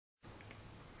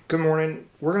Good morning.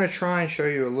 We're going to try and show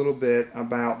you a little bit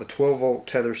about the 12-volt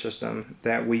tether system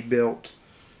that we built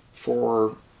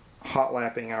for hot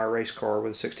lapping our race car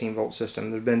with a 16-volt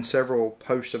system. There's been several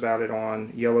posts about it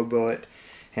on Yellow Bullet,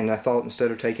 and I thought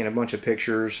instead of taking a bunch of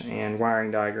pictures and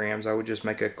wiring diagrams, I would just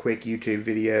make a quick YouTube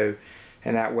video,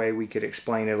 and that way we could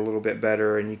explain it a little bit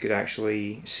better and you could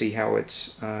actually see how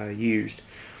it's used.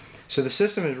 So the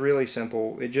system is really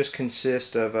simple. It just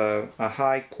consists of a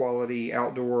high quality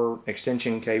outdoor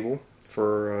extension cable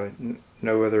for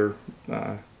no other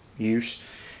use,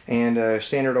 and a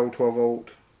standard old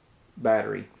 12-volt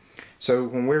battery. So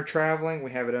when we're traveling,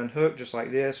 we have it unhooked just like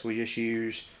this. We just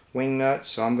use wing nuts.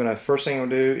 So first thing I'm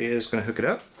gonna do is gonna hook it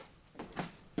up.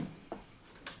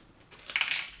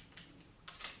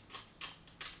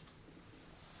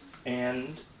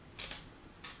 And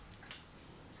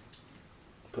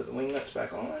put the wing nuts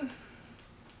back on.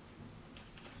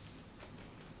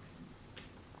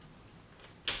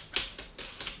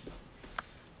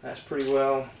 That's pretty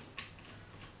well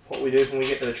what we do when we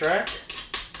get to the track.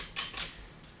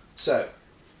 So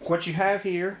what you have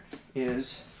here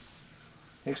is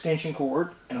an extension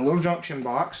cord and a little junction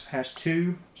box. It has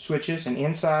two switches, and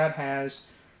inside has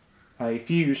a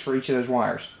fuse for each of those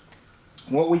wires.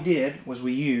 What we did was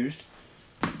we used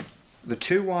the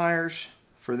two wires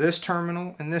for this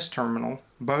terminal and this terminal.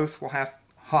 Both will have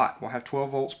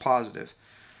 12 volts positive.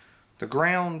 The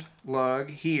ground lug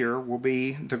here will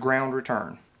be the ground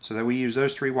return, so that we use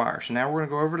those three wires. So now we're going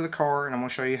to go over to the car and I'm going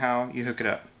to show you how you hook it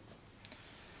up.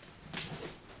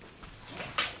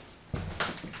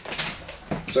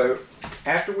 So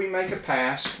after we make a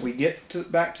pass, we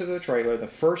get back to the trailer. The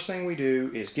first thing we do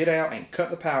is get out and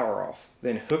cut the power off,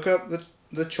 then hook up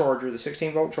the charger, the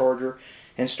 16-volt charger,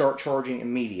 and start charging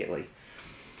immediately.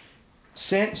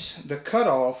 Since the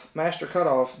master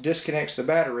cutoff disconnects the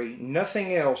battery,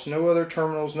 nothing else, no other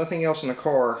terminals, nothing else in the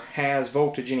car has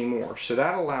voltage anymore. So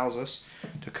that allows us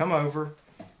to come over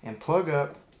and plug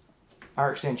up our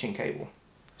extension cable.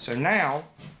 So now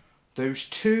those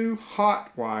two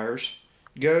hot wires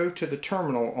go to the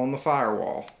terminal on the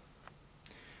firewall.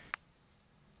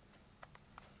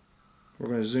 We're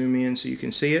going to zoom in so you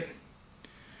can see it.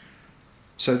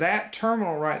 So that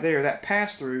terminal right there, that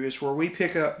pass-through, is where we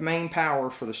pick up main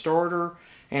power for the starter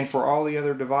and for all the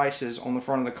other devices on the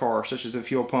front of the car, such as the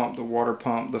fuel pump, the water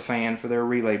pump, the fan for their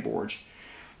relay boards.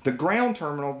 The ground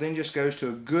terminal then just goes to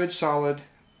a good solid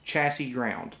chassis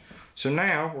ground. So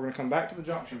now we're going to come back to the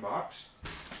junction box,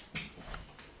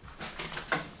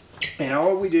 and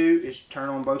all we do is turn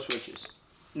on both switches.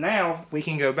 Now we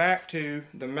can go back to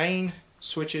the main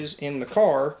switches in the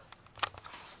car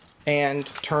and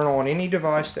turn on any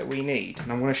device that we need.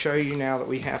 And I'm going to show you now that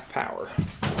we have power.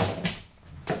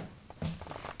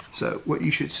 So what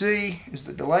you should see is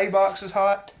the delay box is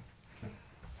hot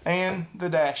and the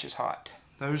dash is hot.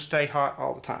 Those stay hot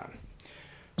all the time.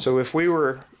 So if we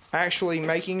were actually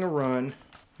making a run,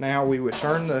 now we would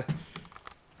turn the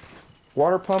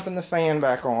water pump and the fan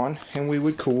back on and we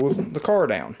would cool the car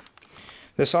down.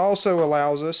 This also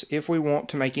allows us, if we want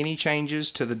to make any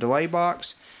changes to the delay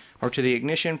box or to the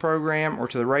ignition program or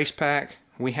to the race pack,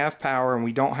 we have power and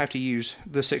we don't have to use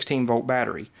the 16-volt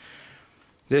battery.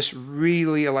 This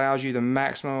really allows you the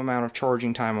maximum amount of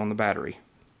charging time on the battery.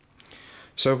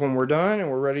 So when we're done and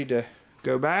we're ready to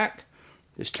go back,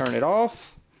 just turn it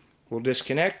off, we'll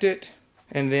disconnect it,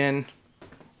 and then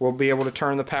we'll be able to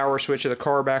turn the power switch of the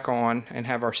car back on and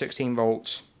have our 16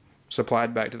 volts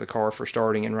supplied back to the car for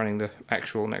starting and running the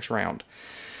actual next round.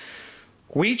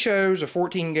 We chose a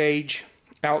 14 gauge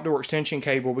outdoor extension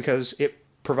cable because it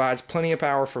provides plenty of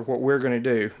power for what we're going to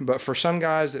do. But for some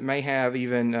guys that may have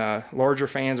even larger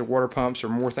fans of water pumps or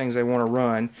more things they want to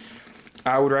run,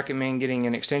 I would recommend getting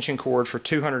an extension cord for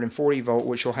 240 volt,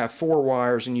 which will have 4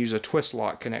 wires and use a twist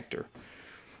lock connector.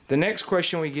 The next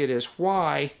question we get is,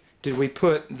 why did we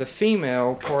put the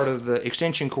female part of the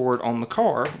extension cord on the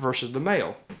car versus the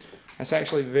male? That's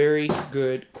actually a very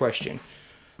good question.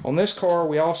 On this car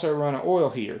we also run an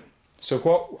oil heater. So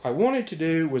what I wanted to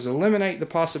do was eliminate the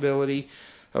possibility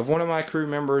of one of my crew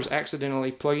members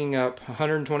accidentally plugging up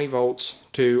 120 volts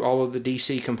to all of the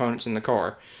DC components in the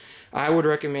car. I would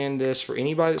recommend this for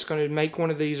anybody that's going to make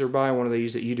one of these or buy one of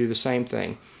these, that you do the same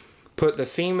thing. Put the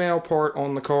female part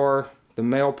on the car, the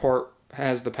male part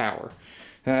has the power.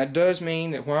 Now that does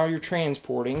mean that while you're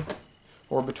transporting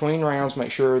or between rounds, make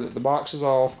sure that the box is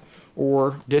off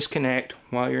or disconnect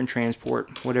while you're in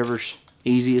transport, whatever's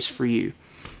easiest for you.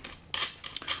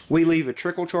 We leave a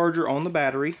trickle charger on the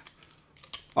battery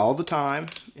all the time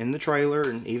in the trailer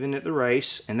and even at the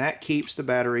race, and that keeps the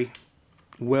battery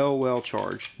well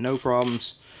charged. No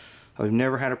problems. I've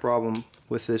never had a problem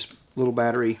with this little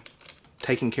battery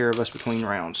taking care of us between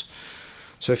rounds.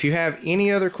 So if you have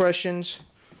any other questions,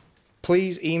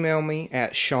 please email me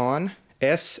at Shawn,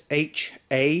 SHAWN,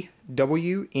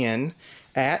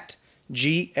 at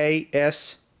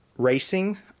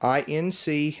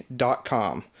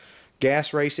GASRacingInc.com,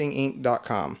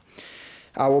 GASRacingInc.com.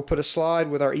 I will put a slide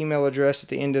with our email address at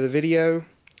the end of the video.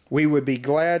 We would be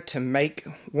glad to make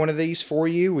one of these for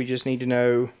you. We just need to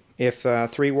know if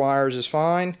 3 wires is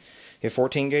fine, if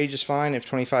 14 gauge is fine, if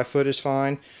 25 foot is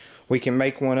fine. We can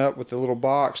make one up with the little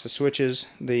box, the switches,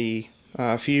 the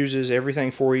fuses,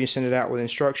 everything for you, send it out with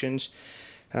instructions.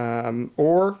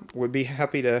 Or would be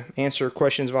happy to answer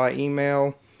questions via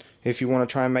email if you want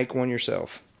to try and make one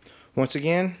yourself. Once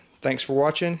again, thanks for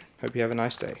watching. Hope you have a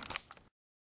nice day.